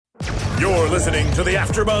You're listening to the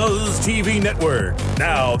AfterBuzz TV network,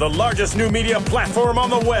 now the largest new media platform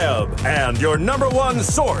on the web, and your number one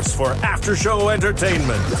source for after-show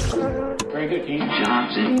entertainment. Very good, Keith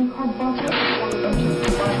Johnson.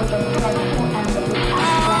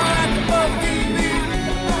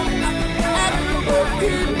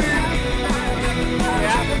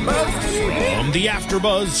 From the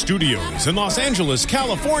AfterBuzz Studios in Los Angeles,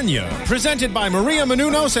 California, presented by Maria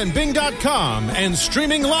Menounos and Bing.com, and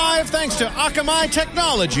streaming live thanks to Akamai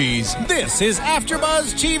Technologies, this is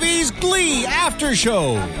AfterBuzz TV's Glee After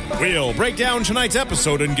Show. We'll break down tonight's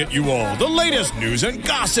episode and get you all the latest news and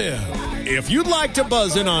gossip. If you'd like to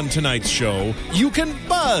buzz in on tonight's show, you can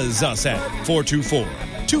buzz us at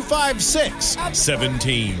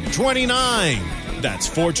 424-256-1729. That's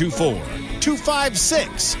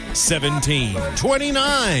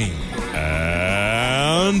 424-256-1729.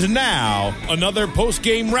 And now, another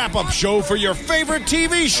post-game wrap-up show for your favorite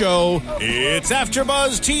TV show. It's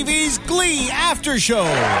AfterBuzz TV's Glee After Show.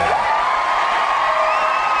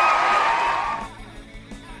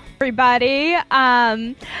 Everybody,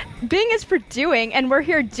 Bing is for doing, and we're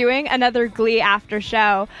here doing another Glee After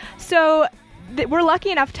Show. So we're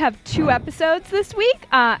lucky enough to have 2 episodes this week,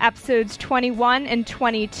 episodes 21 and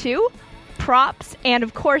 22. Props, and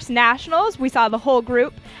of course nationals. We saw the whole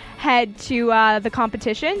group head to the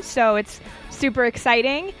competition, so it's super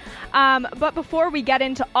exciting. But before we get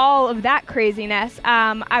into all of that craziness,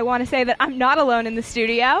 I want to say that I'm not alone in the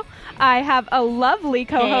studio. I have a lovely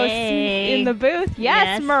co-host in the booth.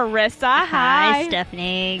 Yes, Marissa. Hi,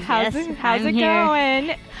 Stephanie. How's it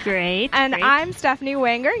going? Great. And great. I'm Stephanie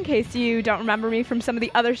Wenger, in case you don't remember me from some of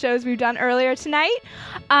the other shows we've done earlier tonight.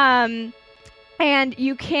 And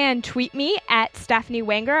you can tweet me at Stephanie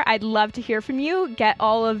Wenger. I'd love to hear from you. Get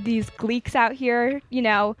all of these gleeks out here. You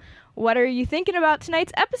know, what are you thinking about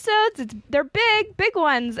tonight's episodes? They're big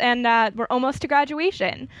ones, and we're almost to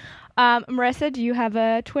graduation. Marissa, do you have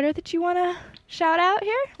a Twitter that you want to shout out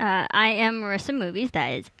here? I am Marissa Movies.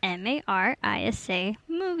 That is Marissa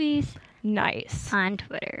Movies. Nice. On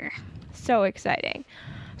Twitter. So exciting.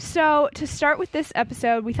 So, to start with this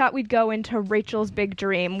episode, we thought we'd go into Rachel's big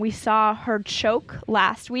dream. We saw her choke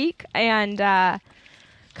last week and kind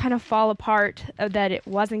of fall apart, that it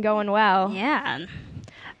wasn't going well. Yeah.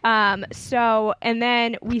 And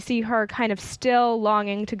then we see her kind of still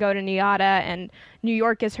longing to go to NYADA, and New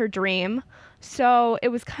York is her dream. So it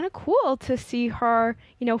was kind of cool to see her,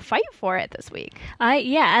 fight for it this week.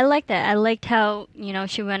 I liked that. I liked how,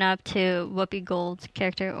 she went up to Whoopi Gold's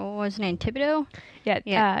character. What was her name? Thibodeau? Yeah.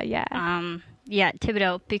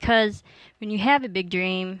 Thibodeau. Because when you have a big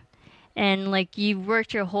dream and, you've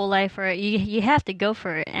worked your whole life for it, you have to go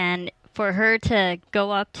for it. And for her to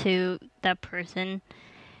go up to that person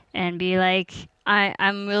and be like,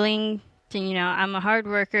 I'm willing to, I'm a hard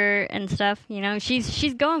worker and stuff,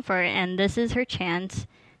 she's going for it, and this is her chance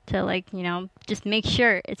to, just make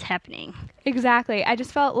sure it's happening. Exactly. I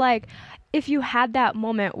just felt like if you had that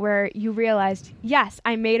moment where you realized, yes,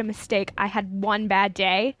 I made a mistake, I had one bad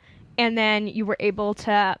day, and then you were able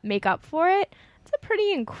to make up for it, it's a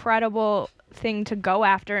pretty incredible thing to go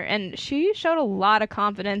after, and she showed a lot of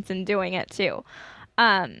confidence in doing it, too.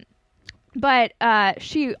 But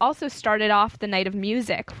she also started off the night of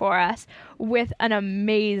music for us with an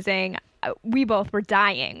amazing, we both were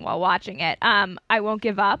dying while watching it, I Won't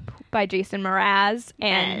Give Up by Jason Mraz.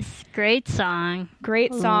 And yes, great song.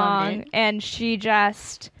 And she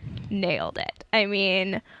just nailed it. I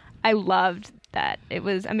mean, I loved that. It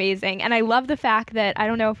was amazing. And I love the fact that, I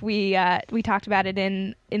don't know if we talked about it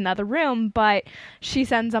in the other room, but she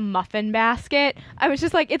sends a muffin basket. I was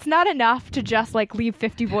just like, it's not enough to just leave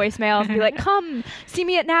 50 voicemails and be like, come see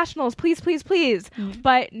me at nationals, please, please, please.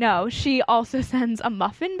 But no, she also sends a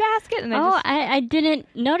muffin basket. And I didn't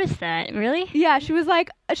notice that. Really? Yeah, she was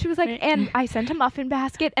like, and I sent a muffin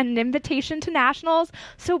basket and an invitation to nationals,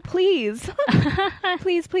 so please,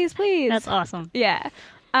 please, please, please. That's awesome. Yeah.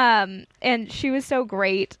 And she was so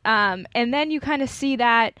great. And then you kind of see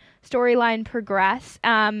that storyline progress.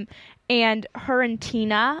 And her and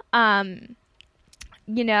Tina, kind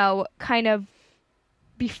of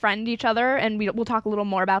befriend each other. And we'll talk a little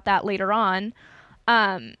more about that later on.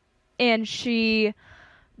 And she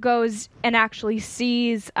goes and actually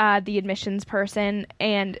sees the admissions person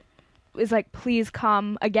and is like, please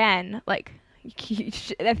come again. I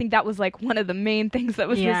think that was one of the main things that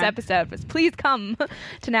was this episode was please come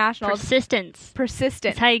to nationals. Persistence. Persistence.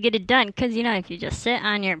 That's how you get it done. Because, if you just sit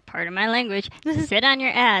on your, pardon my language, sit on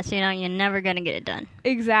your ass, you're never going to get it done.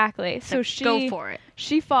 Exactly. So she go for it.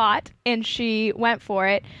 She fought and she went for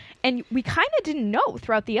it. And we kind of didn't know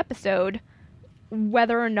throughout the episode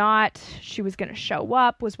whether or not she was going to show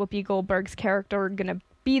up. Was Whoopi Goldberg's character going to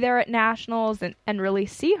be there at Nationals and really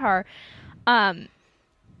see her?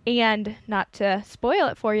 And not to spoil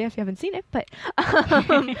it for you if you haven't seen it, but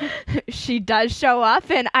she does show up,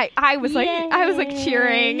 and I was like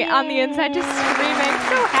cheering on the inside, just screaming,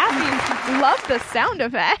 so happy. Love the sound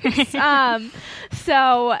effects.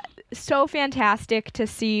 So fantastic to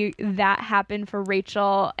see that happen for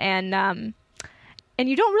Rachel, and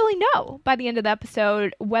you don't really know by the end of the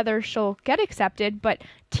episode whether she'll get accepted, but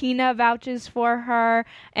Tina vouches for her,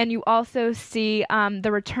 and you also see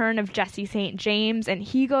the return of Jesse St. James, and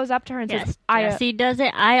he goes up to her and says, Jesse does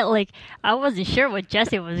it. I wasn't sure what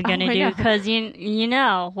Jesse was going to do, because,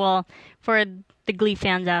 well, for the Glee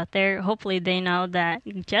fans out there, hopefully they know that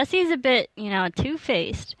Jesse's a bit,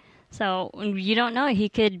 two-faced. So you don't know. He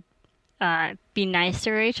could be nice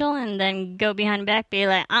to Rachel and then go behind back, be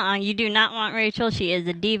like, you do not want Rachel. She is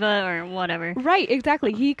a diva or whatever. Right,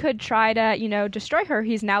 exactly. He could try to, destroy her.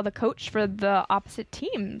 He's now the coach for the opposite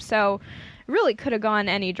team. So really could have gone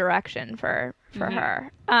any direction for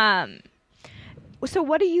her. So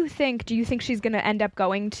what do you think? Do you think she's going to end up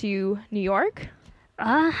going to New York?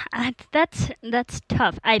 That's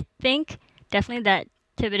tough. I think definitely that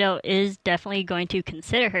Thibodeau is definitely going to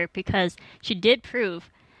consider her, because she did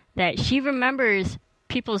prove that she remembers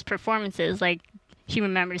people's performances. Like, she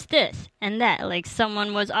remembers this and that, like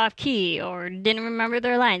someone was off key or didn't remember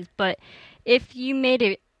their lines. But if you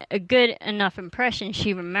made a good enough impression,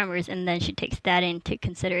 she remembers, and then she takes that into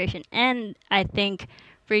consideration. And I think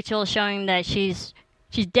Rachel showing that she's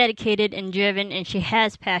dedicated and driven, and she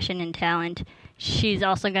has passion and talent, she's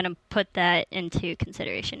also going to put that into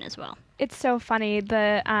consideration as well. It's so funny.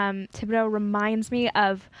 The Thibodeau reminds me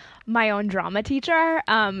of my own drama teacher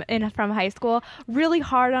from high school. Really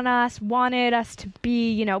hard on us, wanted us to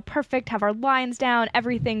be, perfect, have our lines down,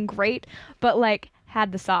 everything great, but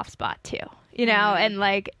had the soft spot too,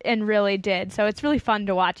 and really did. So it's really fun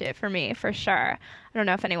to watch it for me, for sure. I don't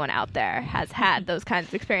know if anyone out there has had those kinds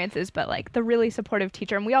of experiences, but the really supportive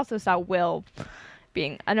teacher. And we also saw Will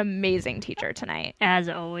being an amazing teacher tonight. As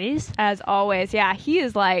always. Yeah. He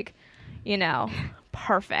is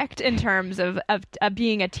perfect in terms of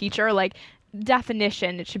being a teacher.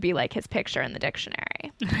 Definition, it should be his picture in the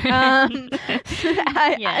dictionary. At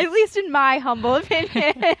least in my humble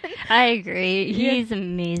opinion. I agree. He's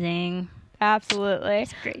amazing. Absolutely.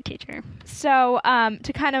 He's a great teacher. So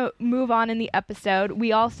to kind of move on in the episode,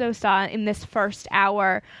 we also saw in this first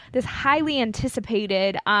hour this highly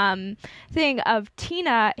anticipated thing of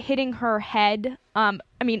Tina hitting her head.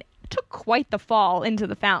 Took quite the fall into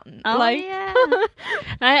the fountain. Oh, yeah.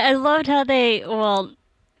 I loved how they, the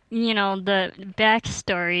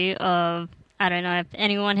backstory of, I don't know if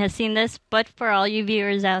anyone has seen this, but for all you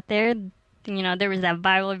viewers out there, there was that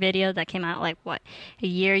viral video that came out a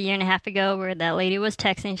year and a half ago, where that lady was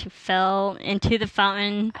texting, she fell into the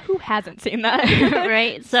fountain. Who hasn't seen that?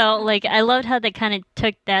 Right? So, I loved how they kind of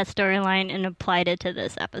took that storyline and applied it to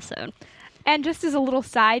this episode. And just as a little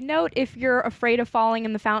side note, if you're afraid of falling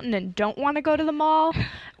in the fountain and don't want to go to the mall,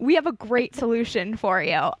 we have a great solution for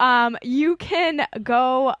you. You can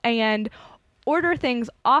go and order things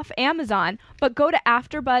off Amazon, but go to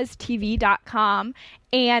AfterBuzzTV.com,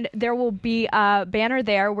 and there will be a banner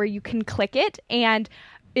there where you can click it, and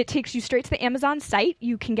it takes you straight to the Amazon site.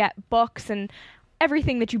 You can get books and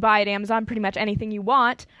everything that you buy at Amazon, pretty much anything you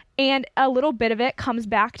want, and a little bit of it comes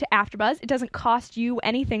back to AfterBuzz. It doesn't cost you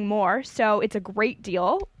anything more, so it's a great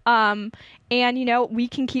deal. And, we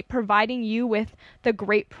can keep providing you with the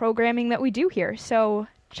great programming that we do here. So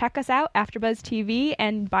check us out, AfterBuzz TV,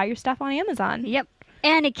 and buy your stuff on Amazon. Yep.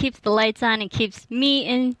 And it keeps the lights on. It keeps me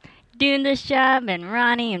in doing this job, and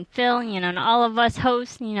Ronnie and Phil, and all of us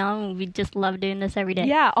hosts, we just love doing this every day.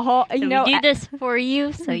 Yeah, we do this for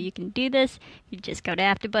you, so you can do this. You just go to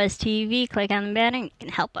AfterBuzz TV, click on the banner, and you can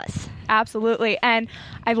help us. Absolutely. And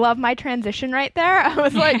I love my transition right there. I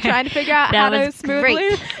was trying to figure out how to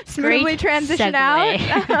smoothly transition out.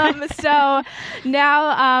 So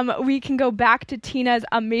now we can go back to Tina's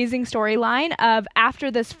amazing storyline of, after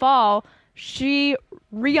this fall, she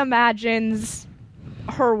reimagines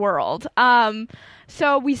her world.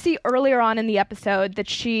 So we see earlier on in the episode that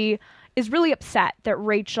she is really upset that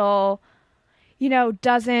Rachel, Rachel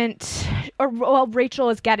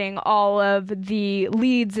is getting all of the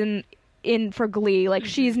leads in for Glee.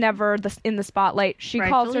 She's never in the spotlight. She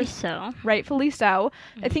calls her so. Rightfully so.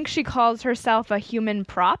 I think she calls herself a human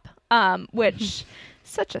prop, which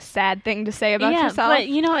such a sad thing to say about yourself. But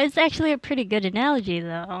it's actually a pretty good analogy,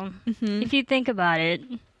 though. If you think about it.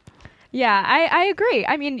 Yeah, I agree.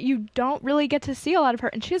 I mean, you don't really get to see a lot of her,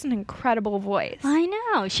 and she has an incredible voice. I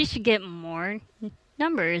know. She should get more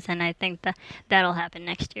numbers, and I think that'll happen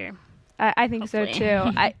next year. I think Hopefully. so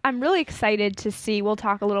too. I'm really excited to see. We'll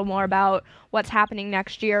talk a little more about what's happening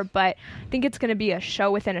next year, but I think it's going to be a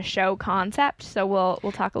show within a show concept. So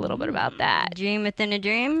we'll talk a little bit about that. Dream within a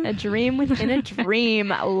dream. A dream within a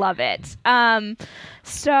dream. I love it.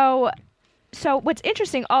 So what's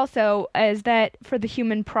interesting also is that for the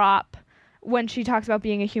human prop, when she talks about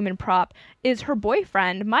being a human prop, is her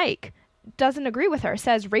boyfriend Mike doesn't agree with her.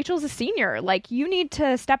 Says Rachel's a senior. Like, you need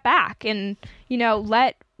to step back and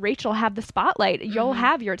let Rachel have the spotlight. You'll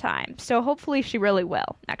have your time. So hopefully she really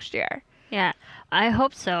will next year. Yeah, I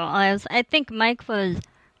hope so. I think Mike was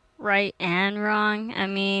right and wrong. I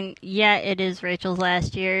mean, yeah, it is Rachel's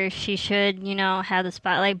last year. She should, have the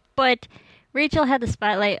spotlight. But Rachel had the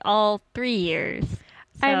spotlight all 3 years.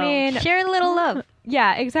 So I mean, share a little love.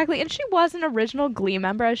 Yeah, exactly. And she was an original Glee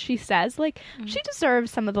member, as she says. Like, she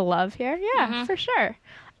deserves some of the love here. Yeah, for sure.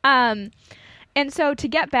 And so to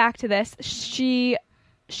get back to this, she's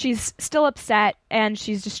still upset and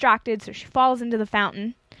she's distracted, so she falls into the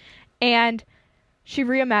fountain and she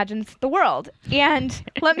reimagines the world. And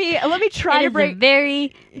let me try to break a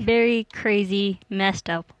very, very crazy, messed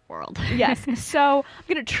up world. Yes. So I'm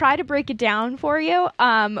gonna try to break it down for you.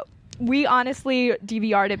 We honestly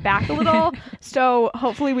DVR'd it back a little, so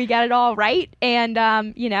hopefully we get it all right. And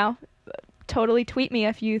totally tweet me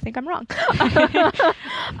if you think I'm wrong.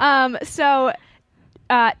 So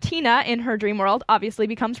Tina in her dream world obviously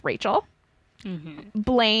becomes Rachel.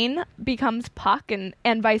 Blaine becomes Puck,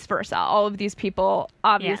 and vice versa. All of these people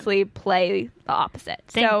obviously play the opposite.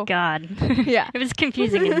 Thank God. Yeah. It was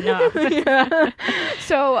confusing enough. Yeah.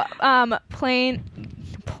 So Blaine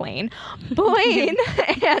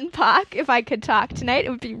and Puck, if I could talk tonight, it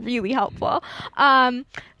would be really helpful.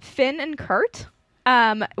 Finn and Kurt.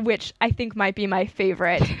 Which I think might be my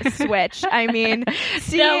favorite switch. I mean,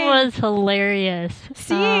 that was hilarious.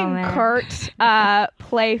 Seeing Kurt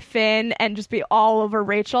play Finn and just be all over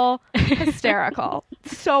Rachel, hysterical.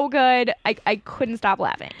 So good. I couldn't stop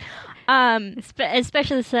laughing.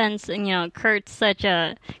 Especially since, Kurt's such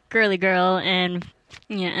a girly girl and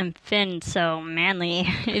Finn so manly.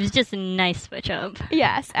 It was just a nice switch up.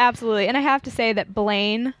 Yes, absolutely. And I have to say that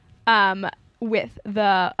Blaine, with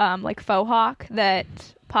the faux hawk that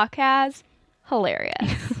Puck has, hilarious.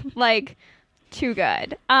 Like, too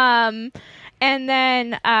good. And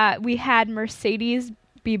then we had Mercedes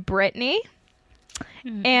be Brittany,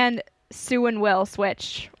 and Sue and Will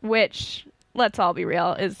switch, which, let's all be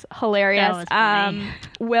real, is hilarious. That was funny.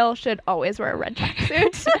 Will should always wear a red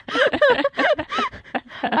tracksuit.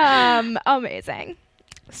 Amazing.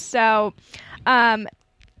 So, and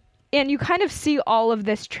you kind of see all of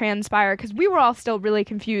this transpire because we were all still really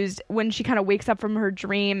confused when she kind of wakes up from her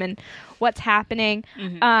dream and what's happening.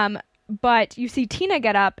 But you see Tina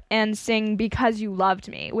get up and sing Because You Loved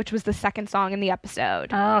Me, which was the second song in the episode.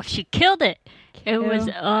 Oh, she killed it. It was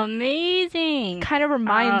amazing. Kind of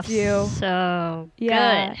reminds you. So good.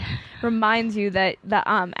 good. Reminds you that the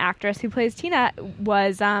actress who plays Tina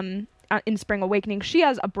was in Spring Awakening. She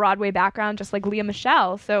has a Broadway background just like Leah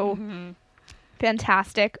Michele. So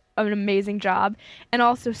fantastic. An amazing job. And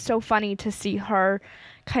also so funny to see her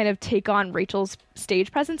kind of take on Rachel's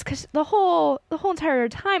stage presence, because the whole entire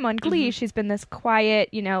time on Glee she's been this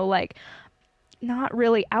quiet, not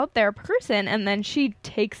really out there person, and then she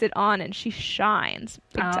takes it on and she shines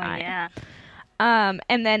big time. Yeah.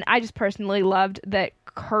 And then I just personally loved that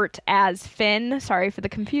Kurt as Finn, sorry for the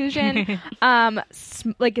confusion,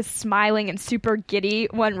 is smiling and super giddy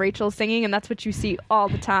when Rachel's singing, and that's what you see all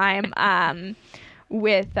the time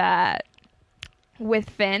with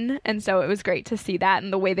Finn, and so it was great to see that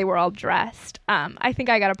and the way they were all dressed. I think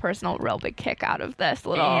I got a personal real big kick out of this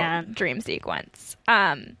little dream sequence.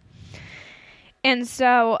 And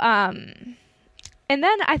so and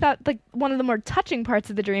then I thought one of the more touching parts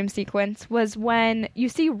of the dream sequence was when you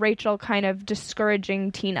see Rachel kind of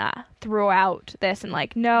discouraging Tina throughout this and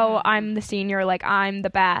no, I'm the senior, I'm the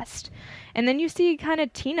best. And then you see kind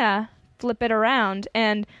of Tina flip it around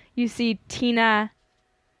and you see Tina,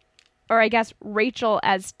 or I guess Rachel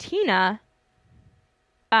as Tina,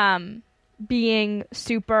 being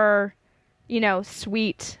super,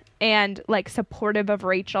 sweet and supportive of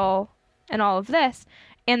Rachel and all of this.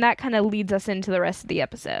 And that kind of leads us into the rest of the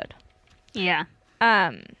episode. Yeah.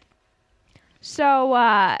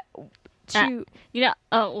 So, sorry.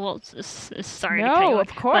 No,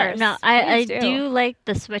 of course. But no, I do like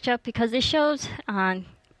the switch up because it shows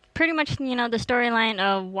pretty much, the storyline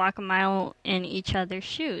of walk a mile in each other's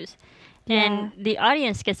shoes. Yeah. And the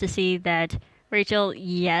audience gets to see that Rachel,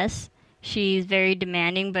 yes, she's very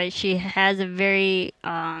demanding, but she has a very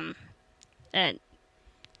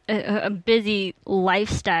a busy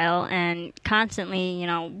lifestyle and constantly, you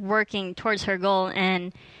know, working towards her goal.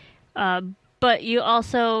 And but you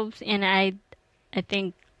also, and I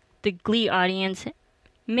think the Glee audience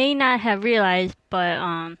may not have realized,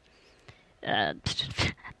 but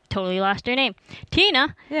totally lost her name,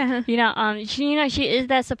 Tina. Yeah. She is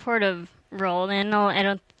that supportive role, and I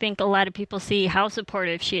don't think a lot of people see how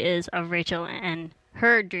supportive she is of Rachel and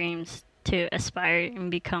her dreams to aspire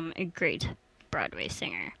and become a great Broadway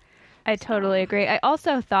singer. I totally agree. I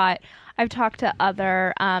also thought, I've talked to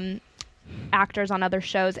other actors on other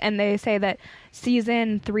shows, and they say that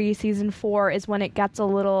season 3, season 4 is when it gets a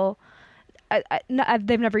little...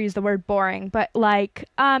 they've never used the word boring, but like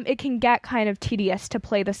it can get kind of tedious to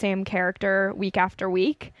play the same character week after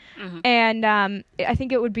week. Mm-hmm. And I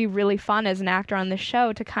think it would be really fun as an actor on this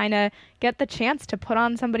show to kind of get the chance to put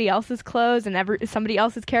on somebody else's clothes and somebody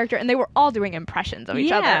else's character, and they were all doing impressions of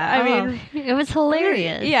each other. I mean, it was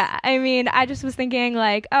hilarious. Yeah, I mean, I just was thinking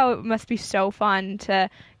like, oh, it must be so fun to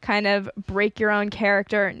kind of break your own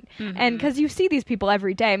character, and because you see these people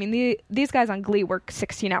every day. I mean, these guys on Glee work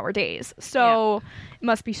 16-hour days, so it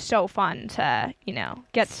must be so fun to, you know,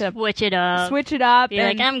 get to switch it up. Be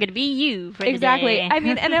like, I'm gonna be you for exactly. the day. I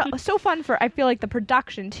mean, and it was so fun for, I feel like, the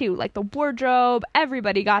production too, like the wardrobe.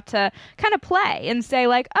 Everybody got to kind of play and say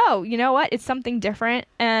like, oh, you know what, it's something different.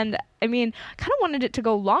 And I mean, I kind of wanted it to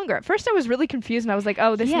go longer. At first, I was really confused, and I was like,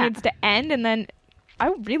 oh, this needs to end, and then I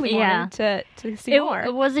really wanted to see more.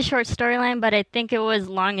 It was a short storyline, but I think it was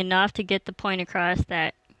long enough to get the point across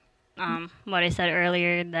that, what I said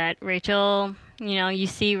earlier, that Rachel, you know, you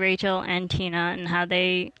see Rachel and Tina and how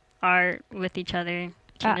they are with each other.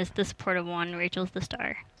 Tina's the supportive one, Rachel's the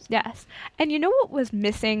star. Yes. And you know what was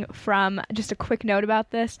missing from, just a quick note about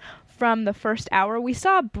this, from the first hour? We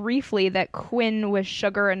saw briefly that Quinn was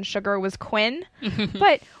Sugar and Sugar was Quinn,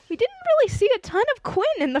 but we didn't really see a ton of Quinn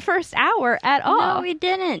in the first hour at all. No, we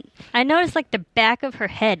didn't. I noticed like the back of her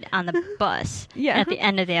head on the bus at the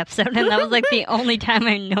end of the episode, and that was like the only time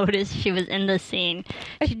I noticed she was in the scene.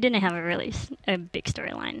 She didn't have a big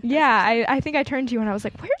storyline. Yeah, I think I turned to you and I was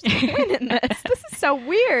like, where's Quinn in this? This is so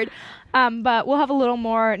weird. But we'll have a little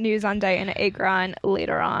more news on Diana Agron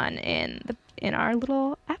later on in our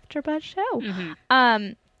little AfterBuzz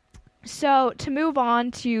show. So to move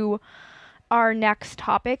on to our next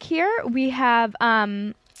topic here, we have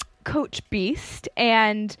Coach Beast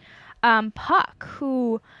and Puck,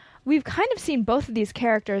 who we've kind of seen both of these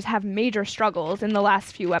characters have major struggles in the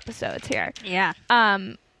last few episodes here. Yeah.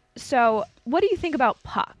 So what do you think about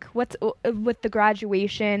Puck? What's with the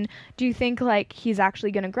graduation? Do you think like he's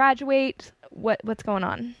actually going to graduate? What's going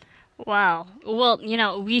on? Wow. Well, you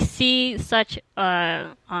know, we see such a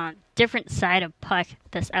different side of Puck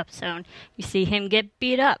this episode. You see him get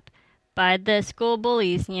beat up by the school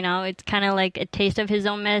bullies. You know, it's kind of like a taste of his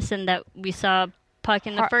own medicine that we saw Puck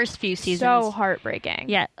in the first few seasons. So heartbreaking.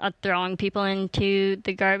 Yeah, throwing people into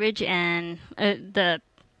the garbage and the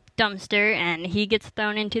dumpster, and he gets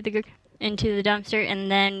thrown into the dumpster,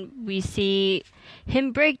 and then we see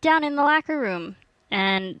him break down in the locker room,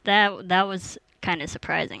 and that was kind of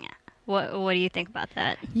surprising. What do you think about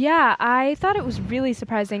that? Yeah, I thought it was really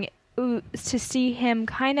surprising to see him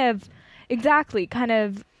kind of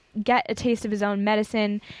get a taste of his own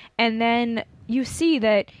medicine, and then you see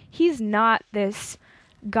that he's not this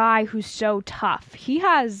guy who's so tough. He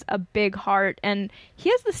has a big heart, and he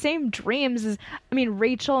has the same dreams as, I mean,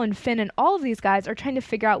 Rachel and Finn and all of these guys are trying to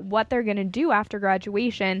figure out what they're going to do after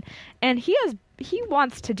graduation, and he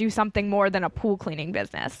wants to do something more than a pool cleaning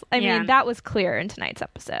business. I mean, that was clear in tonight's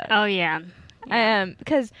episode. Oh, yeah.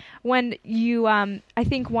 Because when you, I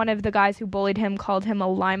think one of the guys who bullied him called him a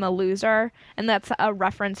Lima loser, and that's a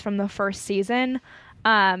reference from the first season.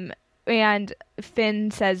 And Finn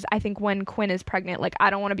says, I think when Quinn is pregnant, like, I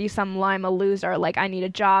don't want to be some Lima loser. Like, I need a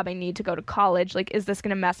job. I need to go to college. Like, is this going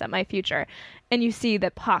to mess up my future? And you see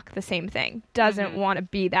that Puck, the same thing, doesn't want to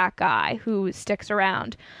be that guy who sticks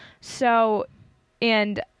around. So,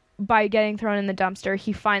 and by getting thrown in the dumpster,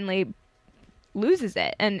 he finally loses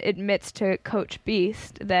it and admits to Coach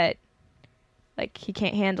Beast that, like, he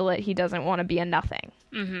can't handle it. He doesn't want to be a nothing.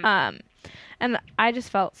 And I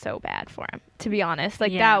just felt so bad for him, to be honest.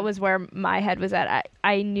 Like, that was where my head was at.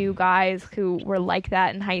 I knew guys who were like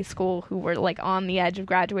that in high school who were, like, on the edge of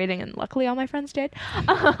graduating, and luckily all my friends did.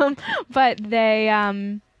 But they,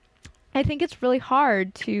 I think it's really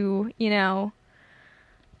hard to, you know,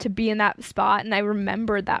 to be in that spot. And I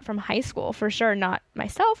remembered that from high school, for sure. Not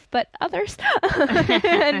myself, but others.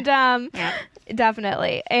 And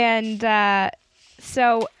definitely. And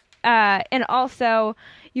so, and also,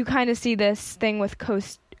 you kind of see this thing with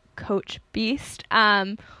Coach Beast,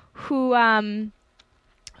 who's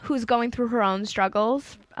going through her own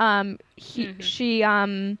struggles. She,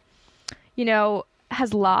 you know,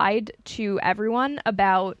 has lied to everyone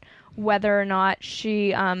about whether or not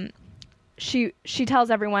she tells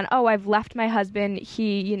everyone, oh, I've left my husband.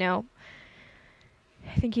 He, you know,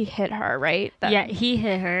 I think he hit her, right? Yeah, he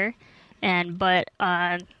hit her. But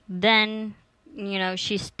then, you know,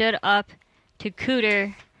 she stood up to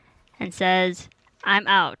Cooter and says, I'm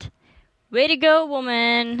out. Way to go,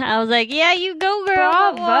 woman. I was like, yeah, you go,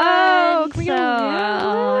 girl. Bravo.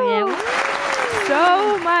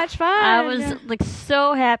 So much fun. I was like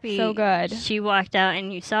so happy. So good. She walked out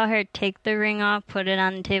and you saw her take the ring off, put it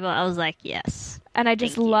on the table. I was like, yes. And I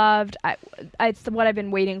just loved, it's what I've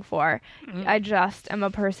been waiting for. I just am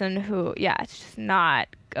a person who, it's just not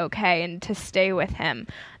okay. And to stay with him,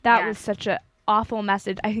 that was such a awful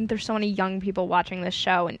message. I think there's so many young people watching this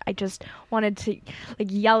show, and I just wanted to like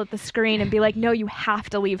yell at the screen and be like, no, you have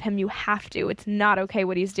to leave him. You have to. It's not okay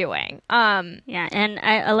what he's doing. Yeah, and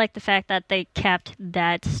I like the fact that they kept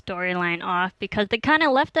that storyline off, because they kind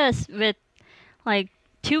of left us with, like,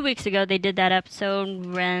 2 weeks ago they did that episode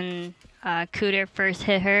when Cooter first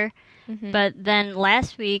hit her. But then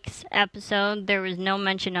last week's episode, there was no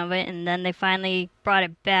mention of it, and then they finally brought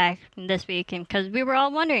it back this week, and because we were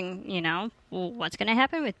all wondering, you know, well, what's going to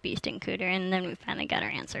happen with Beast and Cooter, and then we finally got our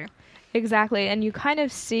answer. Exactly, and you kind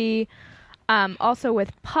of see also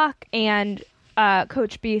with Puck and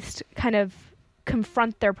Coach Beast kind of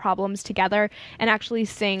confront their problems together and actually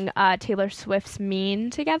sing Taylor Swift's Mean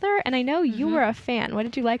together, and I know you were a fan. What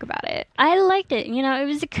did you like about it? I liked it. You know, it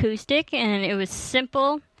was acoustic, and it was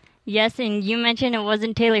simple. Yes, and you mentioned it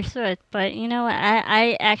wasn't Taylor Swift, but you know,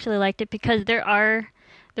 I actually liked it because there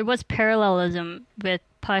was parallelism with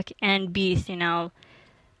Puck and Beast. You know,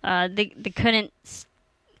 they couldn't.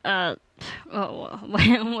 What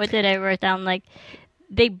did I write down? Like,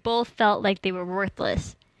 they both felt like they were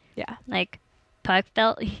worthless. Yeah. Like, Puck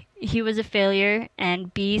felt he was a failure,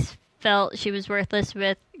 and Beast felt she was worthless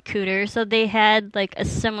with Cooter. So they had like a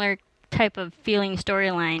similar type of feeling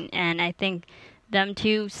storyline, and I think them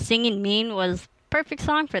two singing Mean was perfect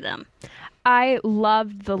song for them. I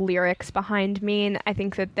loved the lyrics behind Mean. I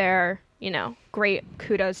think that they're, you know, great.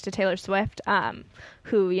 Kudos to Taylor Swift,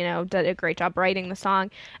 who, you know, did a great job writing the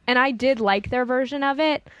song. And I did like their version of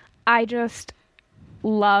it. I just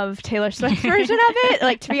love Taylor Swift's version of it.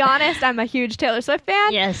 Like, to be honest, I'm a huge Taylor Swift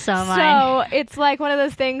fan. Yes, so am I. So it's like one of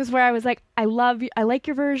those things where I was like, I like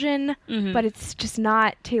your version, but it's just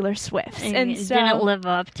not Taylor Swift's. And it so didn't live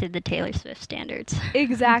up to the Taylor Swift standards.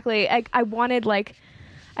 Exactly. I wanted, like,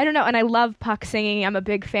 I don't know, and I love Puck singing. I'm a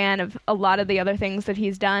big fan of a lot of the other things that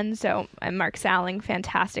he's done. So, and Mark Salling,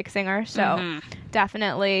 fantastic singer. So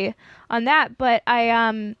definitely on that. But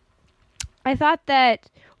I thought that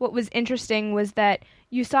what was interesting was that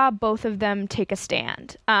you saw both of them take a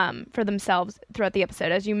stand for themselves throughout the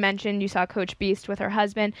episode. As you mentioned, you saw Coach Beast with her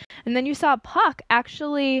husband, and then you saw Puck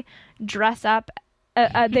actually dress up.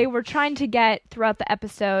 They were trying to get, throughout the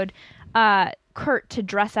episode, Kurt to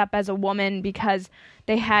dress up as a woman because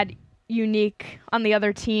they had Unique on the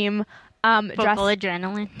other team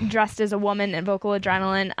dressed as a woman, and Vocal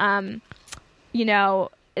Adrenaline, you know,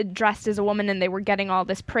 dressed as a woman, and they were getting all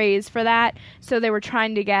this praise for that. So they were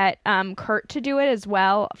trying to get Kurt to do it as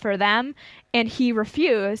well for them, and he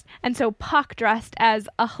refused. And so Puck dressed as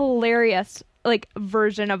a hilarious, like,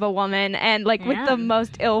 version of a woman, and like with the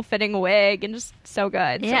most ill-fitting wig, and just so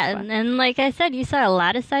good. Yeah, so and like I said, you saw a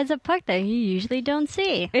lot of sides of Puck that you usually don't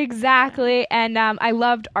see. Exactly. And I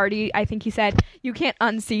loved Artie. I think he said, you can't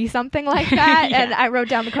unsee something like that. Yeah. And I wrote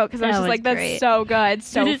down the quote because I was just like, that's great. so good,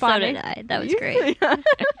 so funny. So did I. That was great.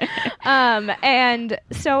 And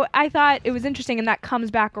so I thought it was interesting, and that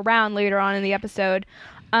comes back around later on in the episode,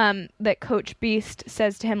 that Coach Beast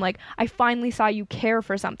says to him, like, I finally saw you care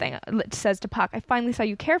for something. Says to Puck, I finally saw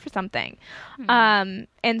you care for something. And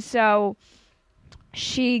so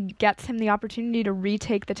she gets him the opportunity to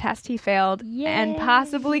retake the test he failed. Yay. And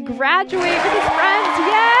possibly graduate with his friends.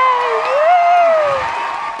 Yay!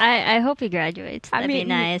 I hope he graduates. That'd be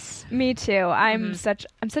nice. Me too. I'm such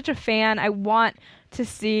a fan. I want to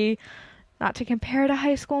see, not to compare to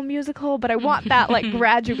High School Musical, but I want that, like,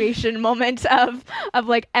 graduation moment of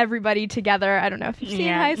like everybody together. I don't know if you've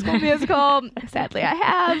seen High School Musical. Sadly, I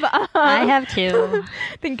have. I have too.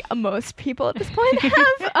 I think most people at this point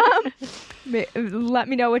have. Let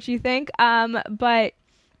me know what you think. But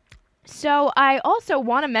So I also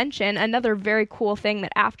want to mention another very cool thing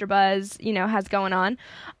that AfterBuzz, has going on.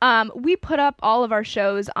 We put up all of our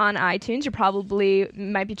shows on iTunes. You probably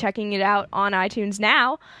might be checking it out on iTunes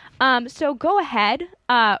now. So go ahead,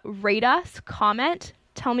 rate us, comment,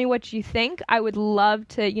 tell me what you think. I would love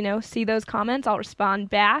to, see those comments. I'll respond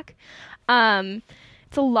back.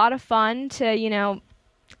 It's a lot of fun to,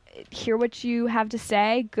 hear what you have to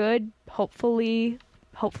say. Good, hopefully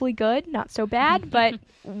good, not so bad, but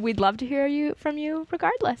we'd love to hear from you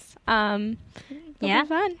regardless. It'll be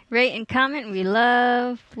fun. Rate and comment. We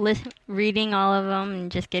love reading all of them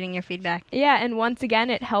and just getting your feedback. Yeah, and once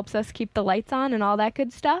again, it helps us keep the lights on and all that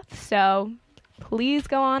good stuff. So please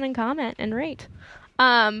go on and comment and rate.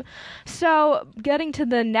 So getting to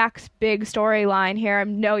the next big storyline here, I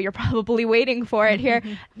know you're probably waiting for it here,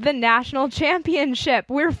 the national championship.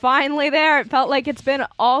 We're finally there. It felt like it's been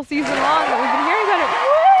all season long that we've been hearing about it. Woo!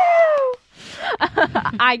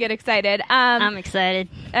 I get excited. I'm excited.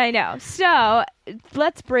 I know. So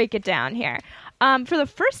let's break it down here. For the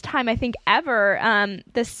first time, I think ever,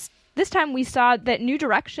 this time we saw that New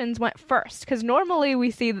Directions went first, because normally we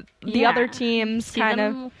see the other teams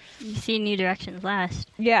You see New Directions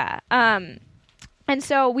last. Yeah. And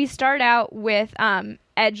so we start out with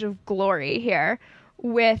Edge of Glory here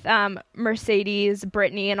with Mercedes,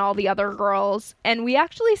 Brittany, and all the other girls. And we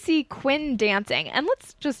actually see Quinn dancing. And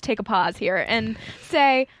let's just take a pause here and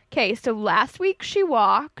say, okay, so last week she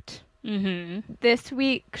walked. Mm-hmm. This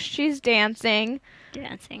week she's dancing.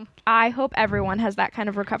 I hope everyone has that kind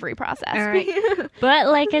of recovery process. All right. But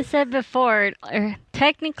like I said before,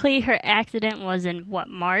 technically her accident was in,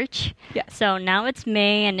 March? Yes. So now it's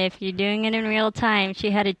May, and if you're doing it in real time, she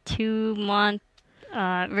had a 2-month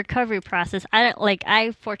recovery process.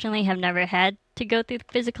 I fortunately have never had to go through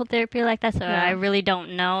physical therapy like that, so I really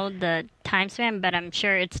don't know the time span, but I'm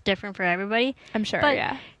sure it's different for everybody. I'm sure, but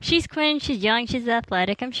yeah. She's Quinn, she's young, she's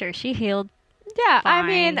athletic, I'm sure she healed. Yeah,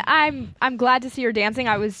 fine. I mean, I'm glad to see her dancing.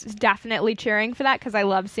 I was definitely cheering for that because I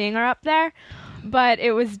love seeing her up there. But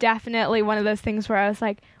it was definitely one of those things where I was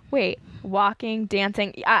like, wait, walking,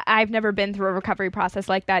 dancing. I've never been through a recovery process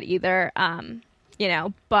like that either,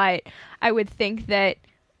 but I would think that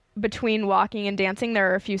between walking and dancing, there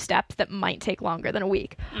are a few steps that might take longer than a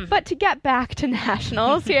week. Mm-hmm. But to get back to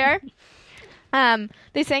nationals here,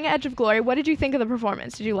 they sang Edge of Glory. What did you think of the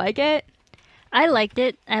performance? Did you like it? I liked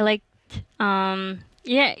it. It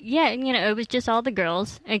was just all the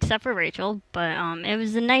girls except for Rachel, but it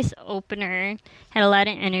was a nice opener. Had a lot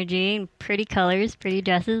of energy, pretty colors, pretty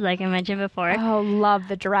dresses, like I mentioned before. Oh, love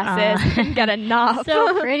the dresses! Couldn't get enough.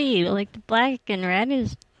 So pretty, like the black and red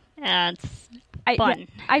is it's fun.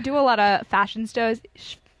 I do a lot of fashion shows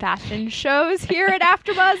here at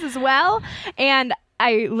AfterBuzz as well, and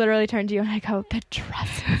I literally turn to you and I go, the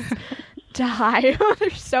dresses die. They're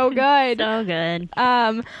so good. So good.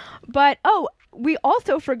 But we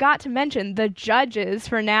also forgot to mention the judges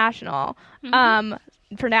for nationals.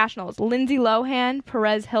 Lindsay Lohan,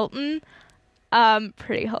 Perez Hilton,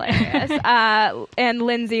 pretty hilarious. And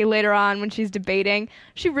Lindsay later on when she's debating,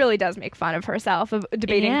 she really does make fun of herself of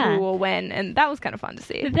debating who will win, and that was kind of fun to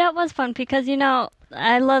see. That was fun because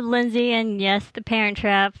I love Lindsay, and yes, The Parent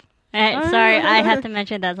Trap. Sorry, I have to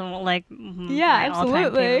mention that's my all-time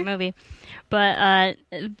favorite movie. But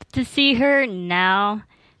to see her now,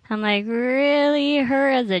 I'm like, really? Her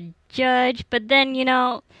as a judge? But then,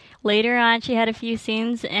 later on she had a few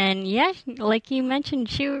scenes, and like you mentioned,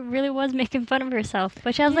 she really was making fun of herself.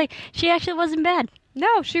 But I was like, she actually wasn't bad.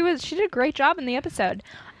 No, she did a great job in the episode.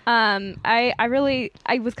 I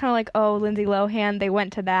was kind of like, oh, Lindsay Lohan, they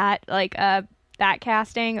went to that, that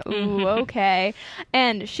casting. Ooh, okay.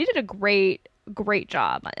 And she did a great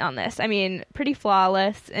job on this. I mean, pretty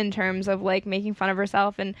flawless in terms of making fun of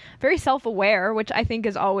herself and very self-aware, which I think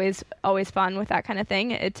is always fun with that kind of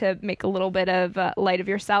thing, to make a little bit of light of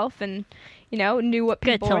yourself and knew what people were thinking.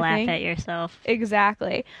 Good to laugh at yourself.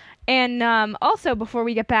 Exactly. And also, before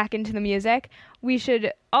we get back into the music, we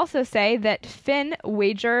should also say that Finn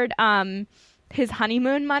wagered his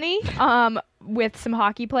honeymoon money with some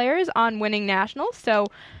hockey players on winning nationals. So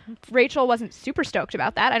Rachel wasn't super stoked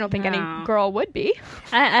about that. I don't think any girl would be.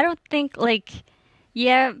 I don't think,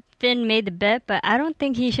 Finn made the bet, but I don't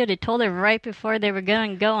think he should have told her right before they were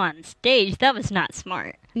going to go on stage. That was not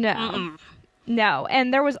smart. No. Mm-mm. No,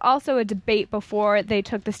 and there was also a debate before they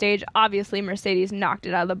took the stage. Obviously, Mercedes knocked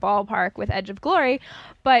it out of the ballpark with Edge of Glory,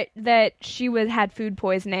 but that she had food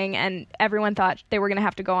poisoning, and everyone thought they were going to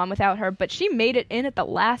have to go on without her. But she made it in at the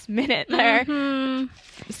last minute there. Mm-hmm.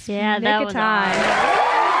 Yeah, that was time.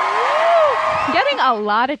 Getting a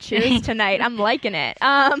lot of cheers tonight. I'm liking it.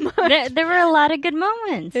 There were a lot of good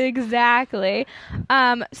moments. Exactly.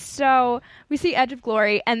 So we see Edge of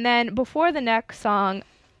Glory, and then before the next song,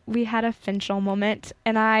 we had a Finchel moment,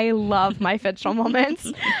 and I love my Finchel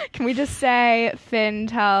moments. Can we just say Finn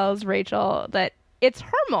tells Rachel that it's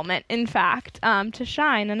her moment, in fact, to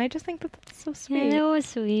shine, and I just think that that's so sweet. It was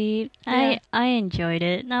sweet. Yeah. I enjoyed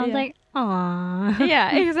it, and I was like, aww.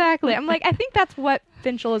 Yeah, exactly. I'm like, I think that's what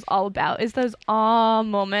Finchel is all about, is those aw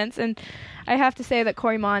moments, and I have to say that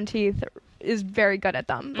Corey Monteith is very good at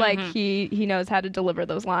them. Like, he knows how to deliver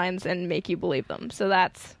those lines and make you believe them, so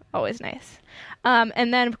that's always nice.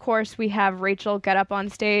 And then, of course, we have Rachel get up on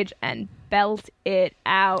stage and belt it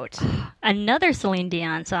out. Another Celine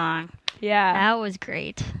Dion song. Yeah. That was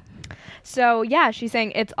great. So, yeah, she's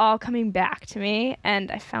saying, it's all coming back to me,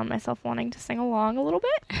 and I found myself wanting to sing along a little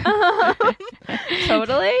bit.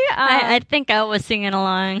 Totally. I think I was singing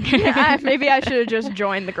along. Yeah, maybe I should have just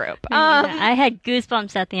joined the group. I had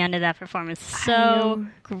goosebumps at the end of that performance. So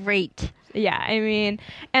great. Yeah, I mean,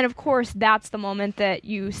 and of course, that's the moment that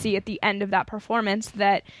you see at the end of that performance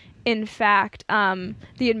that, in fact,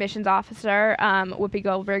 the admissions officer, Whoopi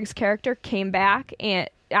Goldberg's character, came back and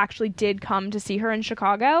actually did come to see her in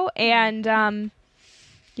Chicago and,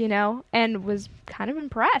 you know, and was kind of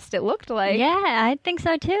impressed, it looked like. Yeah, I think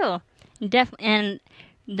so too. Definitely. And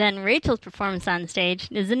then Rachel's performance on stage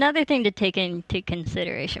is another thing to take into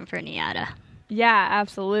consideration for Niata. Yeah,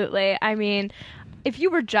 absolutely. I mean, if you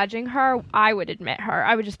were judging her, I would admit her.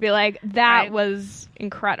 I would just be like, that was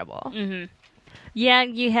incredible. Mm-hmm. Yeah,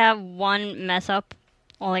 you have one mess up,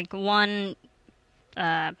 or like one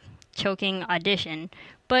choking audition,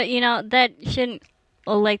 but you know, that shouldn't,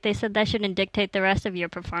 like they said, that shouldn't dictate the rest of your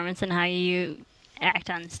performance and how you act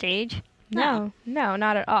on stage. No,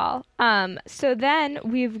 not at all. So then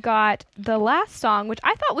we've got the last song, which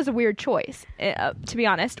I thought was a weird choice, to be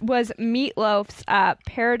honest, was Meatloaf's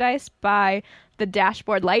Paradise by the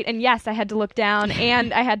Dashboard Light. And yes, I had to look down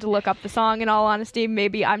and I had to look up the song, in all honesty.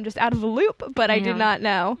 Maybe I'm just out of the loop, but I did not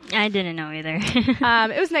know. I didn't know either.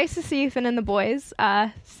 It was nice to see Finn and the boys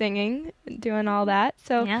singing, doing all that.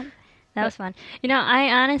 So yeah, that was fun. You know, I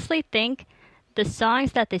honestly think the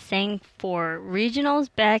songs that they sang for regionals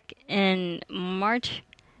back in March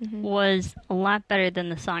was a lot better than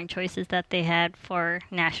the song choices that they had for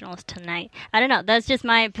nationals tonight. I don't know. That's just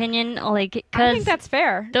my opinion. Like, I think that's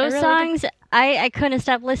fair. Those songs, I couldn't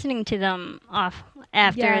stop listening to them off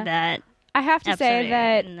after that. I have to say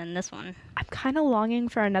that, and then this one, I'm kind of longing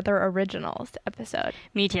for another originals episode.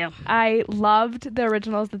 Me too. I loved the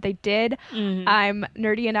originals that they did. I'm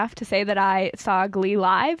nerdy enough to say that I saw Glee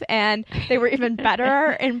live, and they were even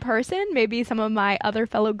better in person. Maybe some of my other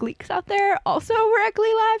fellow Gleeks out there also were at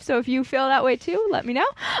Glee live, so if you feel that way too, let me know.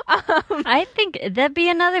 I think that'd be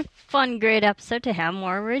another fun, great episode to have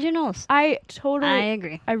more originals. I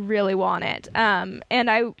agree. I really want it. And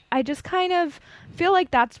I just kind of feel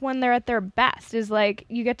like that's when they're at their best, is like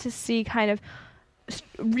you get to see kind of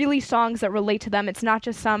really songs that relate to them. It's not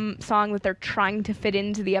just some song that they're trying to fit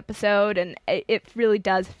into the episode, and it really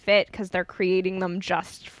does fit because they're creating them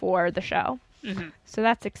just for the show. So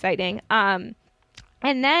that's exciting. And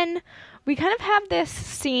then we kind of have this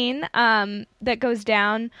scene that goes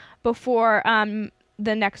down before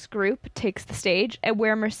the next group takes the stage,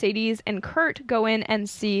 where Mercedes and Kurt go in and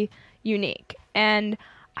see Unique. And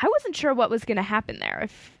I wasn't sure what was going to happen there,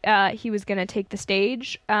 if he was going to take the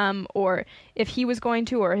stage, or if he was going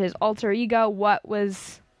to, or his alter ego, what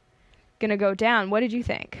was going to go down. What did you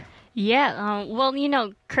think? Yeah, well, you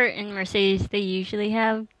know, Kurt and Mercedes, they usually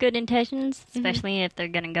have good intentions, especially if they're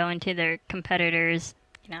going to go into their competitors,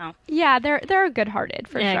 you know. Yeah, they're good-hearted,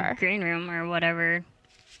 for sure. Green room or whatever.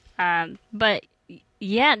 But,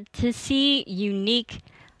 yeah, to see Unique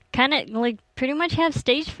kind of, like, pretty much have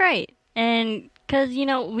stage fright. And because, you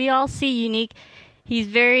know, we all see Unique, he's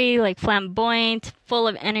very, like, flamboyant, full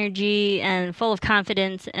of energy and full of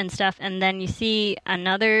confidence and stuff. And then you see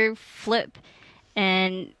another flip,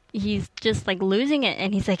 and he's just, like, losing it.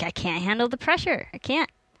 And he's like, I can't handle the pressure. I can't.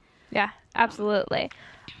 Yeah, absolutely.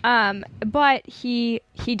 But he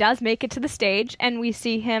does make it to the stage, and we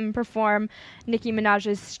see him perform Nicki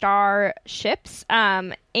Minaj's Starships,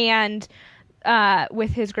 and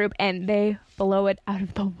with his group, and they blow it out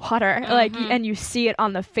of the water. Like, and you see it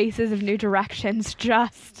on the faces of New Directions,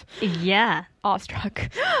 just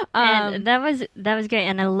awestruck. And that was great,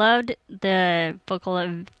 and I loved the vocal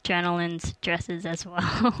of Adrenaline's dresses as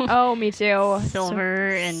well. Oh, me too. Silver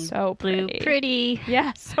and so blue, pretty.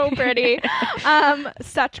 Yeah, so pretty.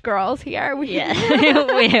 Such girls here. We are.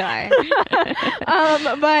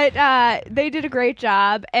 But they did a great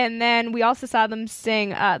job, and then we also saw them sing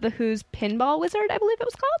The Who's Pinball Wizard, I believe it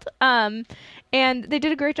was called. And they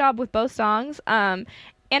did a great job with both songs. And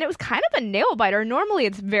it was kind of a nail biter. Normally,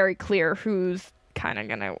 it's very clear who's kind of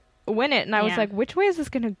gonna win it, and I was like, "Which way is this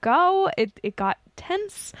gonna go?" It got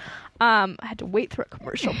tense. I had to wait through a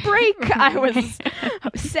commercial break. I was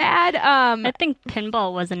sad. I think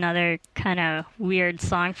Pinball was another kind of weird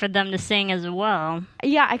song for them to sing as well.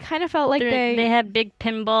 Yeah, I kind of felt like they had big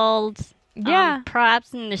pinballs,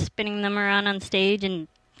 props, and they're spinning them around on stage and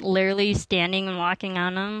literally standing and walking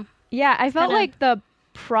on them. Yeah, I felt like the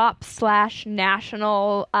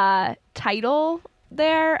prop/national title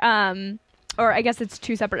there, or I guess it's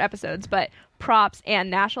two separate episodes, but props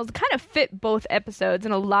and nationals kind of fit both episodes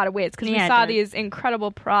in a lot of ways, because we saw these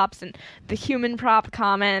incredible props and the human prop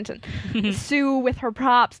comment and Sue with her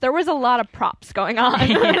props. There was a lot of props going on.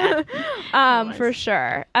 For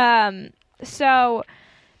sure. So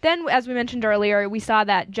then, as we mentioned earlier, we saw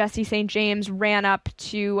that Jesse St. James ran up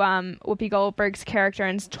to Whoopi Goldberg's character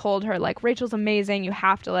and told her, like, Rachel's amazing, you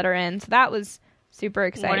have to let her in. So that was super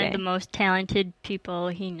exciting. One of the most talented people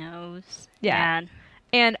he knows. Yeah.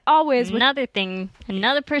 And always another person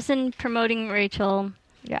promoting Rachel.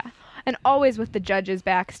 Yeah. And always with the judges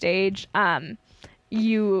backstage,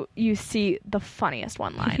 you see the funniest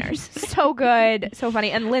one-liners. So good, so funny.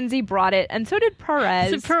 And Lindsay brought it, and so did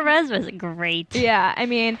Perez. So Perez was great. Yeah, I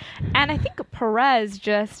mean, and I think Perez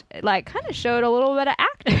just, like, kind of showed a little bit of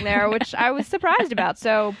acting there, which I was surprised about.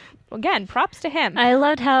 So, again, props to him. I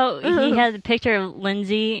loved how he had a picture of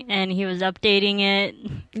Lindsay, and he was updating it.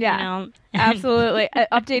 Yeah, you know. Absolutely.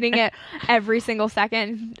 Updating it every single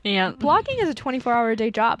second. Yeah. Blogging is a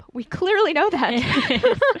 24-hour-a-day job. We clearly know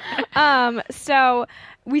that. So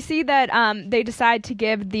we see that they decide to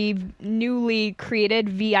give the newly created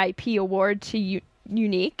VIP award to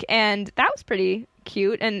Unique, and that was pretty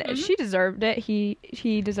cute, and she deserved it.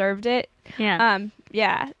 He deserved it. Yeah.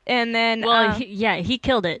 Yeah. And then... he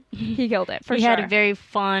killed it. He killed it, for sure. He had a very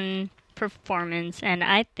fun performance, and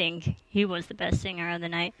I think he was the best singer of the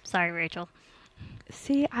night. Sorry, Rachel.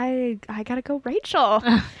 See, I gotta go Rachel.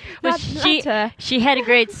 She had a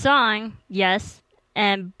great song, yes,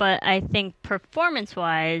 but I think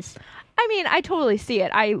performance-wise, I mean, I totally see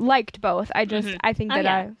it. I liked both. I just I think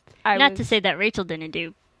that I not to say that Rachel didn't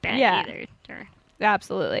do bad either. Sure.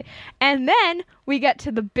 Absolutely. And then we get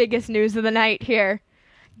to the biggest news of the night here.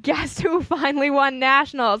 Guess who finally won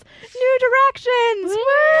nationals? New Directions! Woo!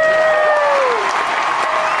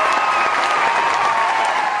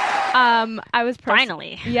 I was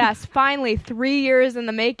finally. Yes, finally. 3 years in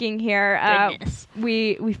the making here. Goodness.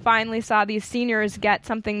 We finally saw these seniors get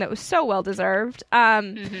something that was so well deserved.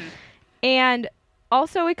 And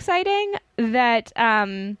also exciting that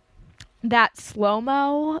that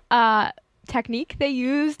slow-mo technique they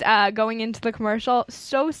used going into the commercial,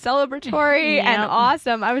 so celebratory and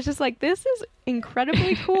awesome. I was just like, this is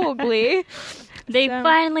incredibly cool, Glee. They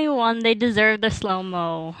finally won. They deserve the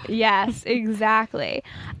slow-mo. Yes, exactly.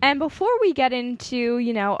 And before we get into,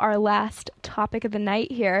 our last topic of the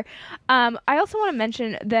night here, I also want to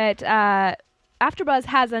mention that AfterBuzz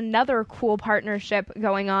has another cool partnership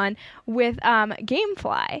going on with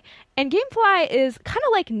Gamefly. And Gamefly is kind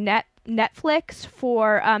of like Netflix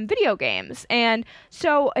for video games. And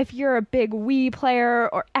so if you're a big Wii player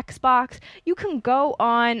or Xbox, you can go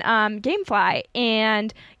on Gamefly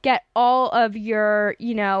and get all of your,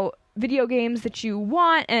 video games that you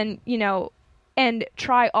want and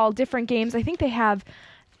try all different games. I think they have,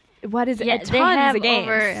 tons they have of games.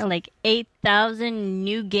 Over like 8,000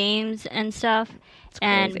 new games and stuff. It's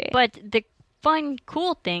crazy. But the fun,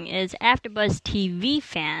 cool thing is AfterBuzz TV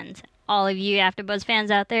fans, all of you AfterBuzz fans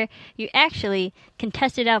out there, you actually can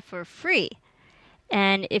test it out for free.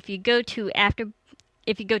 And if you go to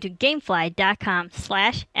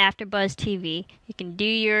gamefly.com/AfterBuzzTV, you can do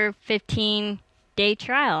your 15-day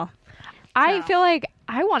trial. I feel like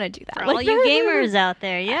I want to do that. For all you gamers out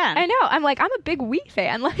there, yeah. I know. I'm a big Wii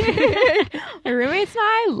fan. Like, my roommates and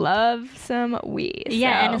I love some Wii.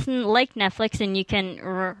 Yeah, and it's like Netflix, and you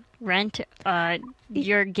can rent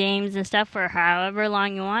your games and stuff for however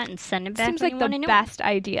long you want and send it back. Seems like the best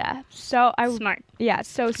idea. So smart. Yeah,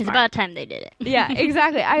 so smart. It's about time they did it. Yeah,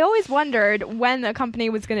 exactly. I always wondered when the company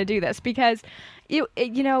was going to do this because,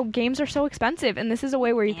 games are so expensive, and this is a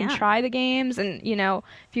way where you can try the games, and,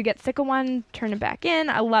 if you get sick of one, turn it back in.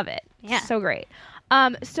 I love it. Yeah. So great.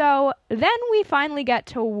 So then we finally get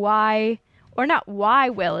to not why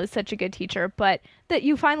Will is such a good teacher, but that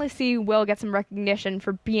you finally see Will get some recognition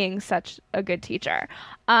for being such a good teacher.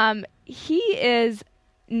 He is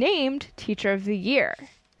named Teacher of the Year.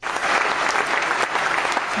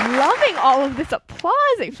 Loving all of this applause.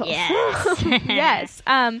 Yes. Yes.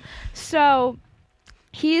 So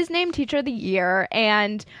he is named Teacher of the Year,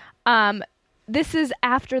 and this is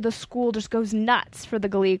after the school just goes nuts for the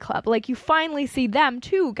Glee Club. Like, you finally see them,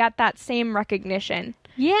 too, get that same recognition.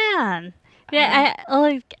 Yeah. Yeah,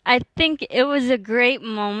 I think it was a great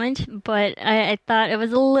moment, but I thought it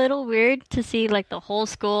was a little weird to see, like, the whole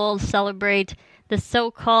school celebrate the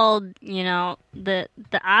so-called, the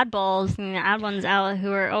oddballs and the odd ones out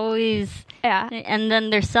who are always... Yeah. And then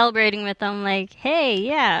they're celebrating with them like, hey,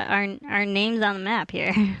 yeah, our name's on the map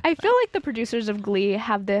here. I feel like the producers of Glee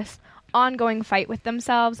have this ongoing fight with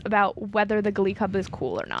themselves about whether the Glee Club is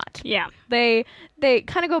cool or not. Yeah. They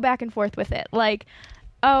kind of go back and forth with it. Like,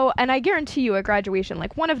 oh, and I guarantee you at graduation,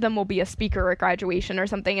 like, one of them will be a speaker at graduation or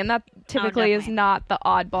something, and that typically is not the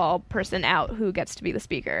oddball person out who gets to be the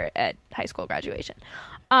speaker at high school graduation.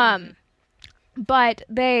 But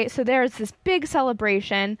so there's this big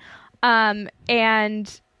celebration, and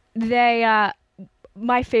they, one of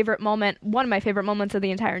my favorite moments of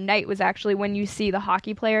the entire night was actually when you see the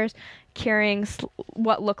hockey players carrying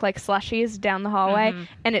what look like slushies down the hallway,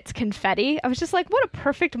 and it's confetti. I was just like, what a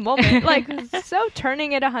perfect moment. Like, so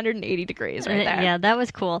turning it 180 degrees right there. Yeah, that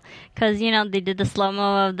was cool. Because, they did the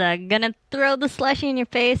slow-mo of the gonna throw the slushie in your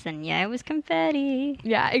face, and it was confetti.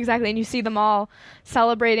 Yeah, exactly. And you see them all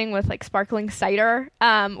celebrating with, like, sparkling cider,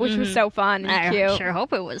 which was so fun and cute. I sure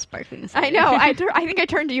hope it was sparkling cider. I know. I think I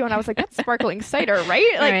turned to you and I was like, that's sparkling cider,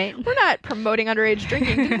 right? Like, we're not promoting underage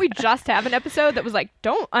drinking. Didn't we just have an episode that was like,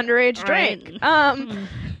 don't underage drink?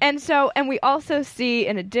 And we also see,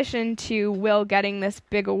 in addition to Will getting this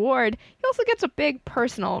big award, he also gets a big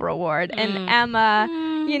personal reward. And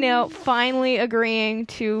Emma, finally agreeing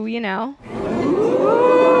to,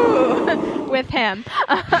 with him.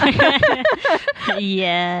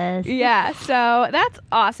 Yes. Yeah, so that's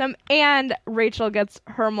awesome. And Rachel gets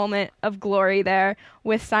her moment of glory there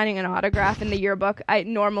with signing an autograph in the yearbook.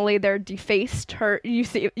 Normally they're defaced. You've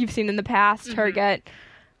seen in the past her get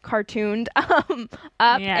cartooned up,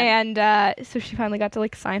 and so she finally got to,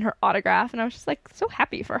 like, sign her autograph, and I was just, like, so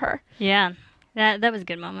happy for her. Yeah, that was a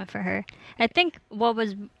good moment for her. I think what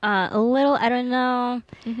was a little, I don't know,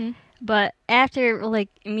 but after, like,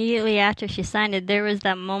 immediately after she signed it, there was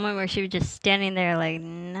that moment where she was just standing there like,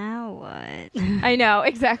 now what? I know,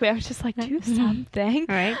 exactly. I was just like, do something.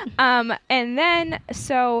 Right. And then,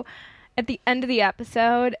 so at the end of the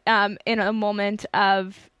episode, in a moment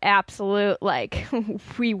of absolute, like,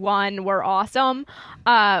 we won, we're awesome,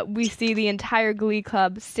 we see the entire Glee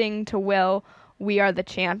Club sing to Will, "We Are the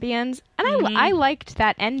Champions." And I liked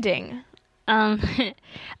that ending.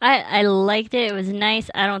 I liked it. It was nice.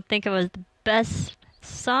 I don't think it was the best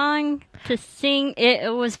song to sing.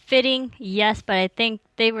 It was fitting, yes, but I think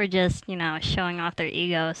they were just, showing off their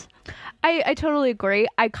egos. I totally agree.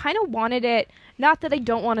 I kind of wanted it, not that I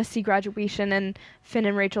don't want to see graduation and Finn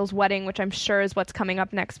and Rachel's wedding, which I'm sure is what's coming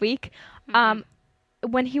up next week.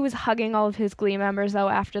 When he was hugging all of his Glee members, though,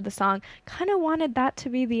 after the song, kind of wanted that to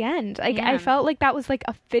be the end. Like, I felt like that was, like,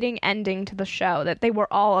 a fitting ending to the show, that they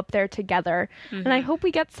were all up there together. And I hope we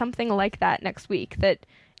get something like that next week, that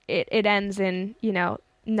it ends in,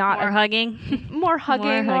 not more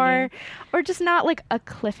hugging, or just not like a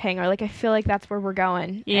cliffhanger. Like, I feel like that's where we're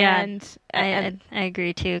going. Yeah, and I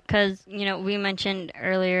agree too. Because we mentioned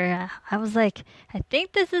earlier, I was like, I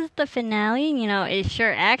think this is the finale. It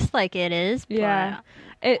sure acts like it is. Yeah.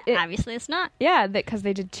 But obviously it's not. Yeah, because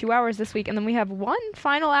they did 2 hours this week, and then we have one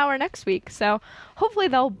final hour next week. So hopefully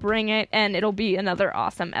they'll bring it, and it'll be another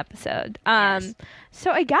awesome episode. Yes.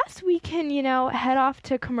 So I guess we can, head off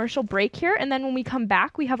to commercial break here, and then when we come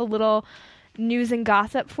back, we have a little news and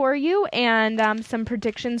gossip for you, and some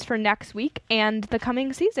predictions for next week and the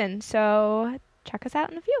coming season. So check us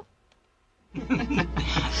out in a few.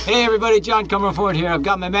 Hey everybody, John Comerford here. I've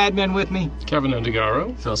got my Mad Men with me. Kevin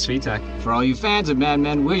Undergaro. Phil Svitek. For all you fans of Mad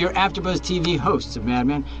Men, we're your AfterBuzz TV hosts of Mad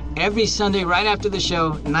Men. Every Sunday right after the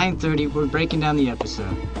show, 9:30, we're breaking down the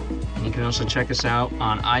episode. You can also check us out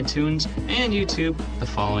on iTunes and YouTube the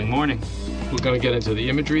following morning. We're going to get into the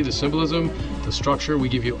imagery, the symbolism, the structure. We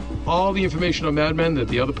give you all the information on Mad Men that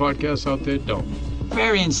the other podcasts out there don't.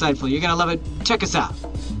 Very insightful. You're going to love it. Check us out.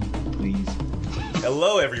 Please.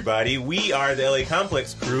 Hello, everybody. We are the LA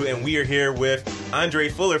Complex crew, and we are here with Andre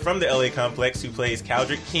Fuller from the LA Complex, who plays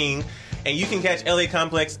Caldrick King. And you can catch LA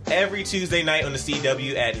Complex every Tuesday night on the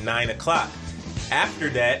CW at 9 o'clock. After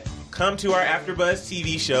that, come to our AfterBuzz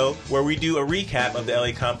TV show where we do a recap of the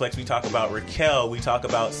LA Complex. We talk about Raquel, we talk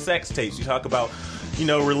about sex tapes, we talk about,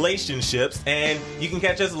 relationships. And you can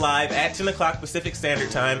catch us live at 10 o'clock Pacific Standard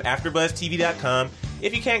Time, AfterBuzzTV.com.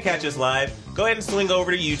 If you can't catch us live, go ahead and swing over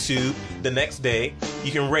to YouTube the next day.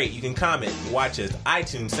 You can rate, you can comment, watch us.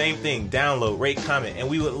 iTunes, same thing. Download, rate, comment. And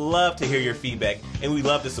we would love to hear your feedback. And we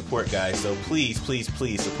love to support, guys. So please, please,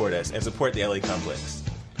 please support us and support the LA Complex.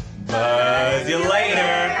 Buzz you later.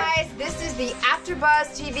 Guys, this is the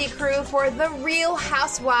AfterBuzz TV crew for The Real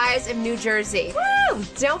Housewives of New Jersey. Woo!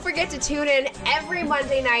 Don't forget to tune in every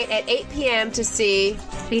Monday night at 8 p.m. to see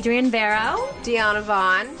Adrienne Barrow, Deanna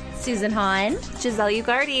Vaughn, Susan Hahn, Giselle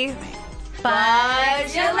Ugardi.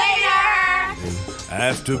 Buzz you later!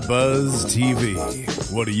 AfterBuzz TV.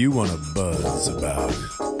 What do you want to buzz about?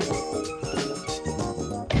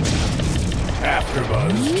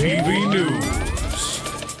 AfterBuzz TV News.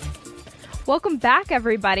 Welcome back,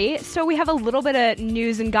 everybody. So we have a little bit of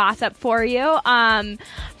news and gossip for you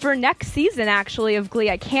for next season, actually, of Glee.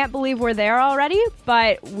 I can't believe we're there already,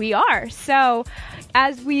 but we are. So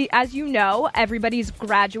as you know, everybody's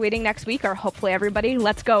graduating next week, or hopefully everybody.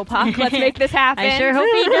 Let's go, Puck. Let's make this happen. I sure hope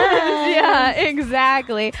he does. Yeah,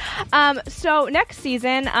 exactly. So next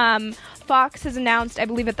season, Fox has announced, I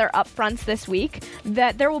believe at their upfronts this week,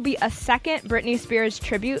 that there will be a second Britney Spears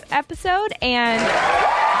tribute episode, and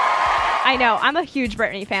I know, I'm a huge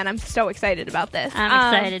Britney fan. I'm so excited about this. I'm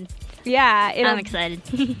excited. Yeah. I'm excited.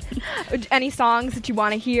 Any songs that you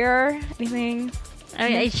want to hear? Anything?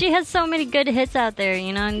 She has so many good hits out there,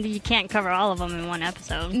 and you can't cover all of them in one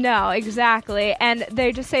episode. No, exactly. And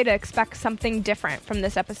they just say to expect something different from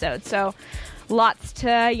this episode. So lots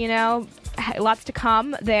to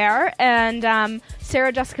come there. And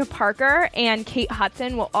Sarah Jessica Parker and Kate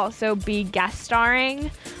Hudson will also be guest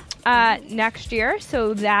starring next year,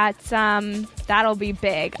 so that'll be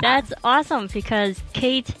big. That's awesome because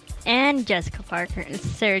Kate and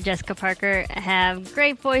Sarah Jessica Parker have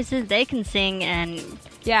great voices. They can sing and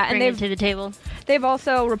bring it to the table. They've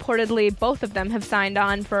also reportedly, both of them have signed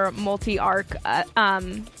on for multi-arc,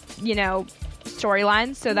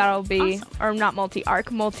 storylines, so that'll be awesome. Or not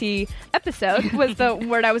multi-arc, multi-episode was the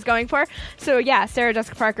word I was going for. So yeah, Sarah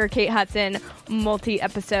Jessica Parker, Kate Hudson,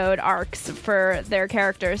 multi-episode arcs for their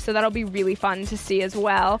characters, so that'll be really fun to see as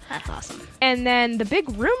well. That's awesome. And then the big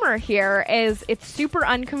rumor here is it's super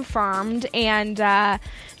unconfirmed, and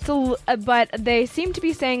but they seem to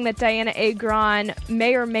be saying that Diana Agron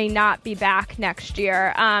may or may not be back next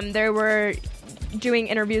year. They were doing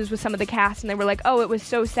interviews with some of the cast, and they were like, oh, it was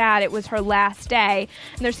so sad, it was her last day.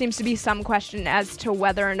 And there seems to be some question as to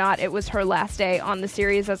whether or not it was her last day on the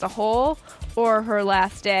series as a whole, or her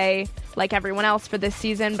last day like everyone else for this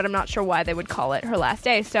season, but I'm not sure why they would call it her last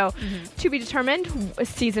day. So to be determined,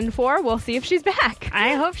 season 4, we'll see if she's back.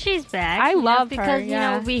 I hope she's back. I love her,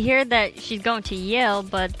 because we hear that she's going to Yale,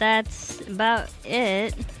 but that's about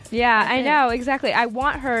it. Yeah, I know, exactly. I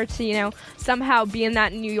want her to, somehow be in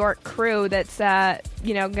that New York crew that's, going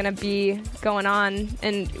to be going on,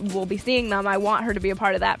 and we'll be seeing them. I want her to be a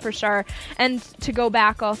part of that for sure. And to go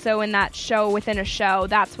back also in that show within a show,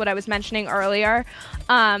 that's what I was mentioning earlier.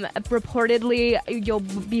 Reportedly, you'll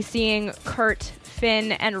be seeing Kurt,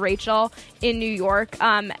 Finn, and Rachel in New York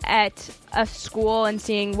at a school and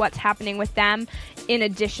seeing what's happening with them, in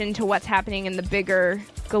addition to what's happening in the bigger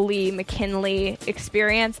Glee McKinley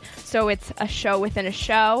experience. So it's a show within a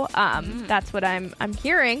show. That's what I'm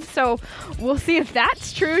hearing. So we'll see if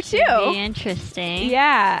that's true too. Should be interesting.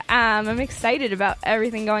 Yeah, I'm excited about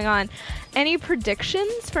everything going on. Any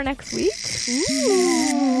predictions for next week?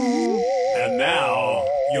 Ooh. And now,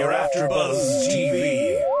 your AfterBuzz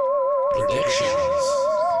TV predictions.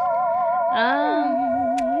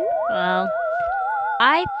 Well,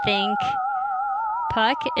 I think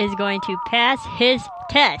Puck is going to pass his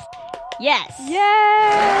test. Yes.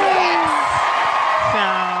 Yes. So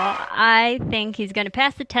I think he's going to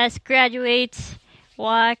pass the test, graduate,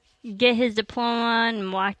 get his diploma,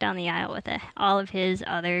 and walk down the aisle with all of his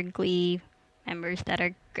other Glee members that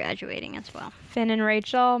are graduating as well. Finn and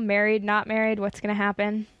Rachel, married, not married, what's going to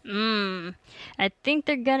happen? I think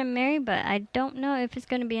they're going to marry, but I don't know if it's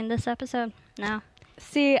going to be in this episode. No.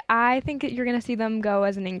 See, I think you're going to see them go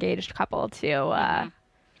as an engaged couple, too.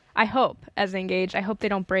 I hope as engaged. I hope they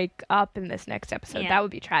don't break up in this next episode. Yeah. That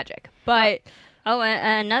would be tragic. But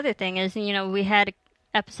another thing is, we had an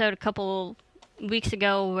episode a couple weeks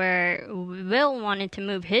ago where Will wanted to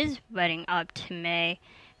move his wedding up to May,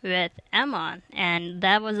 with Emma, and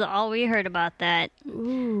that was all we heard about that.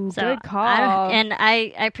 Ooh, So good call.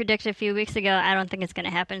 I predicted a few weeks ago, I don't think it's going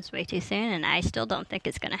to happen. It's way too soon, and I still don't think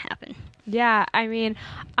it's going to happen. Yeah, I mean,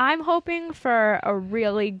 I'm hoping for a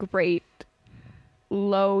really great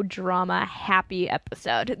low drama happy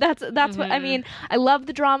episode. That's what I mean. I love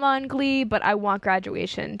the drama on Glee, but I want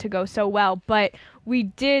graduation to go so well. But we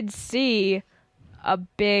did see a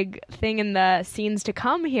big thing in the scenes to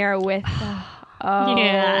come here with Puck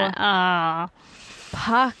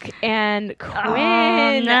and Quinn.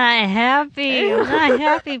 I'm not happy. I'm not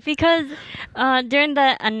happy because during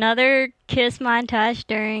another kiss montage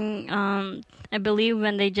during I believe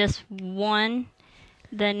when they just won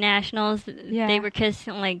the nationals, they were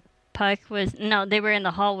kissing. Like Puck they were in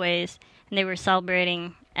the hallways and they were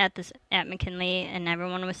celebrating at McKinley, and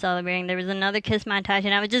everyone was celebrating. There was another kiss montage,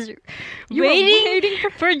 and I was just waiting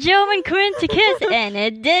for Joe and Quinn to kiss, and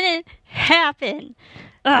it didn't happen.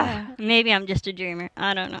 Maybe I'm just a dreamer.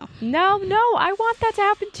 I don't know. No, I want that to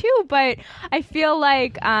happen too, but I feel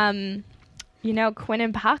like Quinn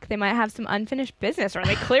and Puck, they might have some unfinished business, or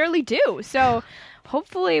they clearly do. So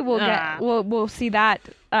hopefully we'll see that.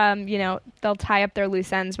 They'll tie up their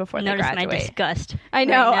loose ends before they graduate. Notice my disgust. I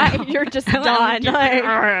know. Right You're just done.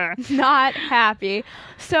 Not happy.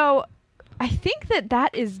 So I think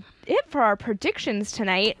that is it for our predictions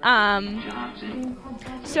tonight.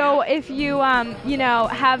 So if you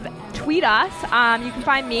tweet us, you can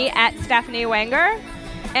find me at Stephanie Wenger,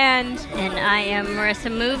 and I am Marissa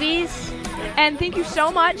Movies. And thank you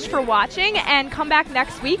so much for watching, and come back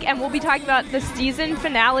next week and we'll be talking about the season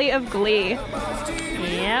finale of Glee.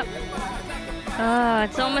 Yep. Oh,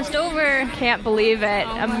 it's almost over. Can't believe it.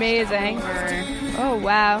 Amazing. Oh,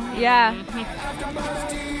 wow. Yeah.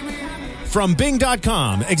 From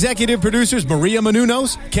Bing.com, executive producers Maria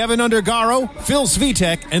Menounos, Kevin Undergaro, Phil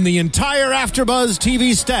Svitek, and the entire AfterBuzz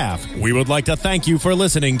TV staff, we would like to thank you for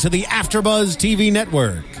listening to the AfterBuzz TV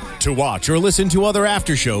network. To watch or listen to other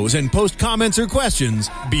after shows and post comments or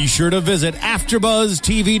questions, be sure to visit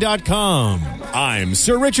AfterBuzzTV.com. I'm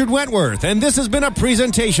Sir Richard Wentworth, and this has been a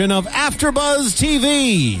presentation of AfterBuzz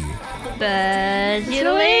TV. Buzz you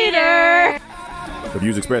later. The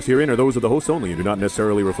views expressed herein are those of the hosts only and do not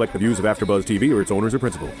necessarily reflect the views of AfterBuzz TV or its owners or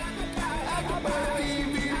principals.